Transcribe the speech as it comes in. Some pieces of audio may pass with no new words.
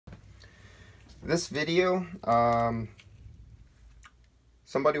This video,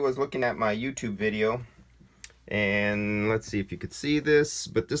 somebody was looking at my YouTube video, and let's see if you could see this,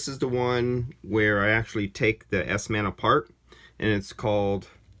 but this is the one where I actually take the SMAN apart, and it's called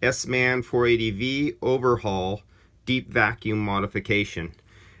SMAN 480V Overhaul Deep Vacuum Modification.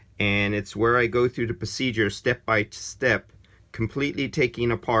 And it's where I go through the procedure step by step, completely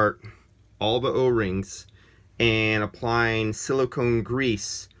taking apart all the O-rings and applying silicone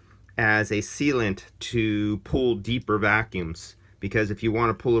grease as a sealant to pull deeper vacuums. Because if you want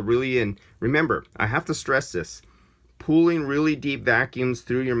to pull it really in, remember, I have to stress this, pulling really deep vacuums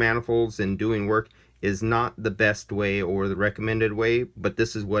through your manifolds and doing work is not the best way or the recommended way, but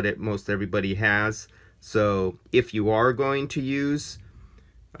this is what most everybody has. So if you are going to use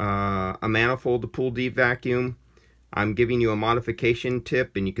a manifold to pull deep vacuum, I'm giving you a modification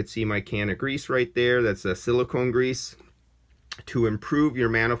tip, and you can see my can of grease right there. That's a silicone grease to improve your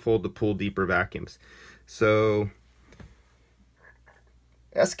manifold to pull deeper vacuums. So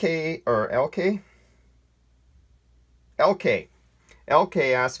LK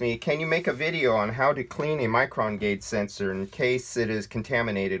asked me, can you make a video on how to clean a micron gauge sensor in case it is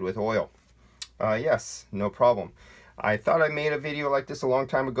contaminated with oil? Yes, no problem. I thought I made a video like this a long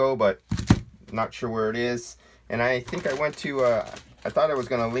time ago, but not sure where it is. And I think I went to, I thought I was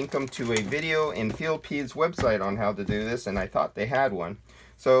going to link them to a video in Fieidpiece's website on how to do this, and I thought they had one.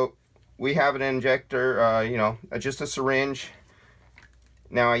 So we have an injector, you know, just a syringe.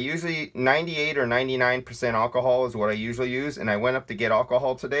 Now I usually, 98 or 99% alcohol is what I usually use, and I went up to get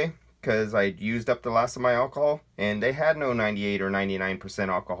alcohol today because I used up the last of my alcohol, and they had no 98 or 99%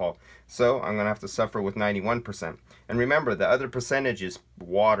 alcohol. So I'm going to have to suffer with 91%. And remember, the other percentage is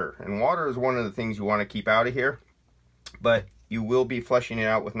water, and water is one of the things you want to keep out of here. But you will be flushing it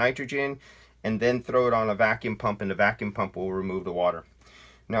out with nitrogen, and then throw it on a vacuum pump, and the vacuum pump will remove the water.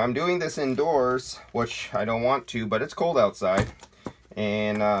 Now I'm doing this indoors, which I don't want to, but it's cold outside.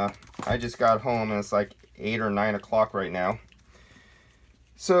 And I just got home, and it's like 8 or 9 o'clock right now.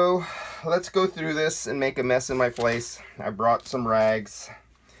 So let's go through this and make a mess in my place. I brought some rags.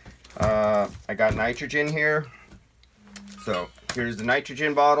 I got nitrogen here. So here's the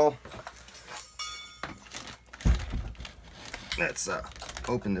nitrogen bottle. Let's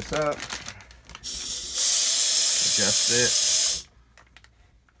open this up. Adjust it.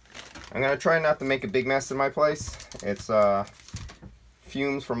 I'm gonna try not to make a big mess in my place. It's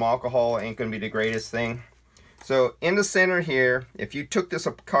fumes from alcohol ain't gonna be the greatest thing. So in the center here, if you took this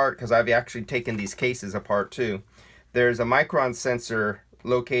apart, because I've actually taken these cases apart too, there's a micron sensor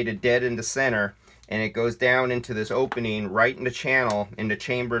located dead in the center, and it goes down into this opening right in the channel, in the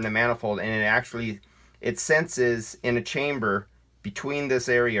chamber in the manifold, and it senses in a chamber between this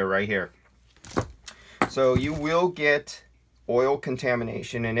area right here. So you will get oil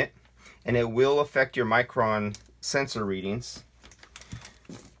contamination in it, and it will affect your micron sensor readings.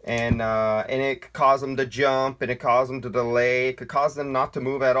 And it could cause them to jump, and it could cause them to delay, it could cause them not to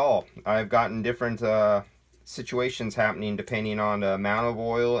move at all. I've gotten different situations happening depending on the amount of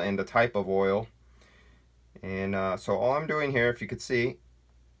oil and the type of oil. And so all I'm doing here, if you could see,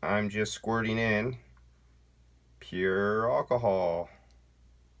 I'm just squirting in pure alcohol.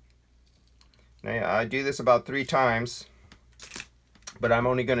 Now I do this about 3 times, but I'm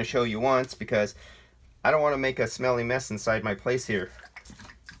only going to show you once because I don't want to make a smelly mess inside my place here.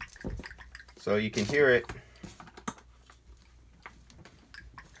 So you can hear it.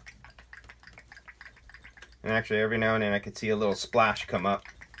 And actually every now and then I could see a little splash come up.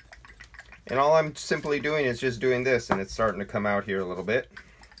 And all I'm simply doing is just doing this, and it's starting to come out here a little bit.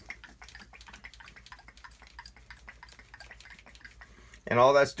 And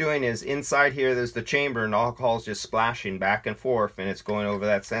all that's doing is inside here there's the chamber, and alcohol is just splashing back and forth, and it's going over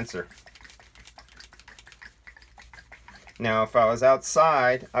that sensor. Now if I was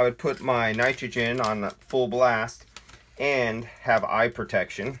outside, I would put my nitrogen on full blast and have eye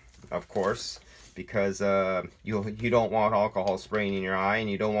protection, of course, because you don't want alcohol spraying in your eye, and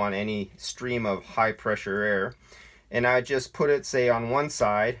you don't want any stream of high pressure air. And I just put it, say, on one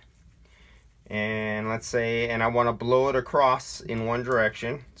side, and let's say, and I want to blow it across in one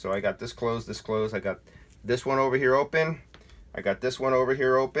direction. So I got this closed, I got this one over here open, I got this one over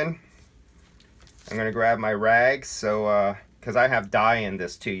here open. I'm gonna grab my rags, so because I have dye in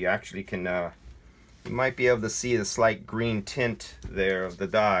this too. You actually can, you might be able to see the slight green tint there of the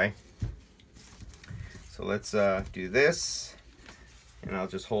dye. So let's do this, and I'll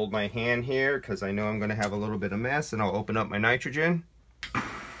just hold my hand here because I know I'm gonna have a little bit of mess, and I'll open up my nitrogen.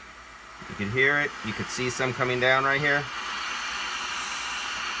 You can hear it. You could see some coming down right here.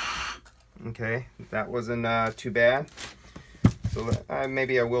 Okay, that wasn't too bad. So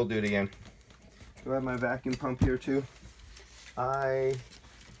maybe I will do it again. Do I have my vacuum pump here too?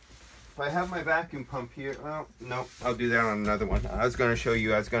 If I have my vacuum pump here, well, no, I'll do that on another one. I was going to show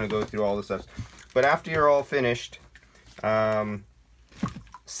you, I was going to go through all the stuff. But after you're all finished,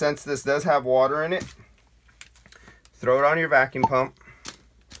 since this does have water in it, throw it on your vacuum pump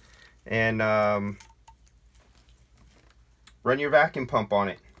and run your vacuum pump on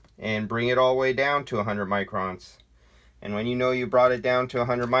it and bring it all the way down to 100 microns. And when you know you brought it down to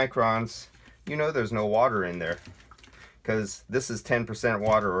 100 microns, you know there's no water in there, because this is 10%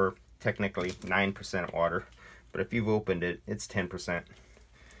 water, or technically 9% water, but if you've opened it, it's 10%.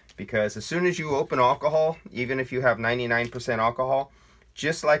 Because as soon as you open alcohol, even if you have 99% alcohol,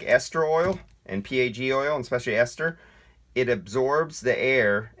 just like ester oil and PAG oil, and especially ester, it absorbs the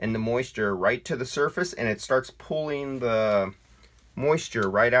air and the moisture right to the surface, and it starts pulling the moisture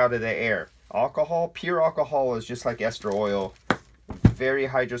right out of the air. Alcohol, pure alcohol, is just like ester oil, very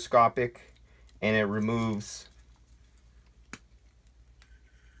hygroscopic, and it removes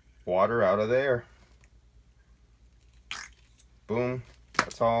water out of the air. Boom,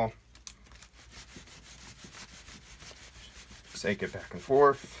 that's all. Shake it back and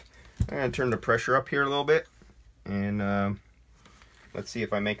forth. I'm going to turn the pressure up here a little bit, and let's see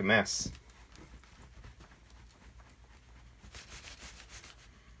if I make a mess.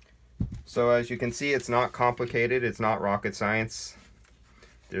 So as you can see, it's not complicated, it's not rocket science.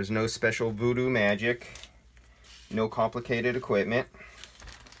 There's no special voodoo magic, no complicated equipment,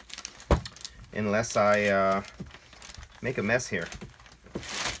 unless I make a mess here.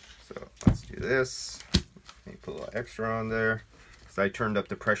 So let's do this. Let me put a little extra on there, because I turned up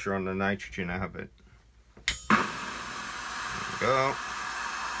the pressure on the nitrogen. I have it. There we go.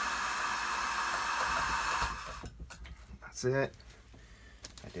 That's it.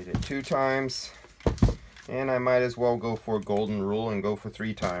 I did it 2 times, and I might as well go for a golden rule and go for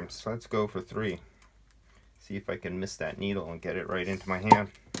 3 times. So let's go for 3. See if I can miss that needle and get it right into my hand.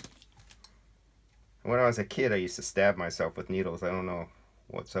 When I was a kid, I used to stab myself with needles. I don't know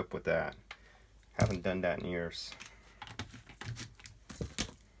what's up with that. Haven't done that in years.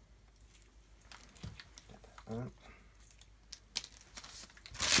 Fill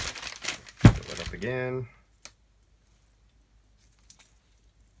it up again.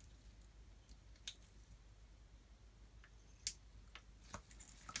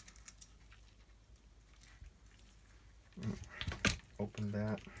 Open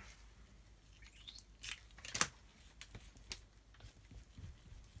that.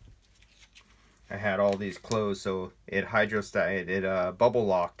 I had all these closed, so it bubble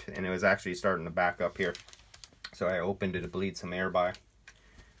locked, and it was actually starting to back up here. So I opened it to bleed some air by.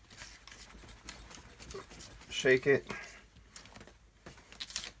 Shake it.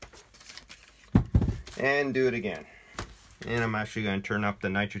 And do it again. And I'm actually going to turn up the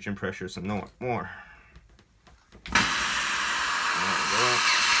nitrogen pressure some more.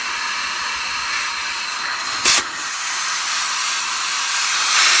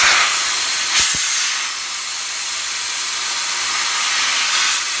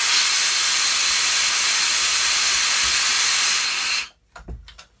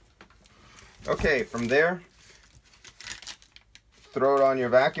 Okay, from there, throw it on your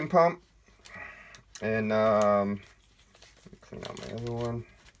vacuum pump, and let me clean out my other one.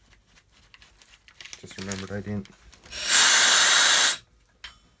 Just remembered I didn't.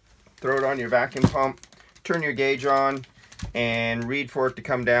 Throw it on your vacuum pump, turn your gauge on, and read for it to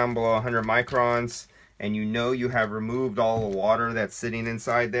come down below 100 microns, and you know you have removed all the water that's sitting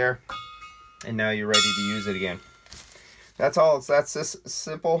inside there, and now you're ready to use it again. That's all. That's just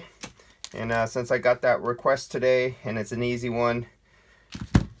simple. And since I got that request today, and it's an easy one,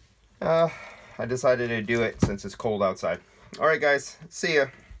 I decided to do it since it's cold outside. Alright guys, see ya.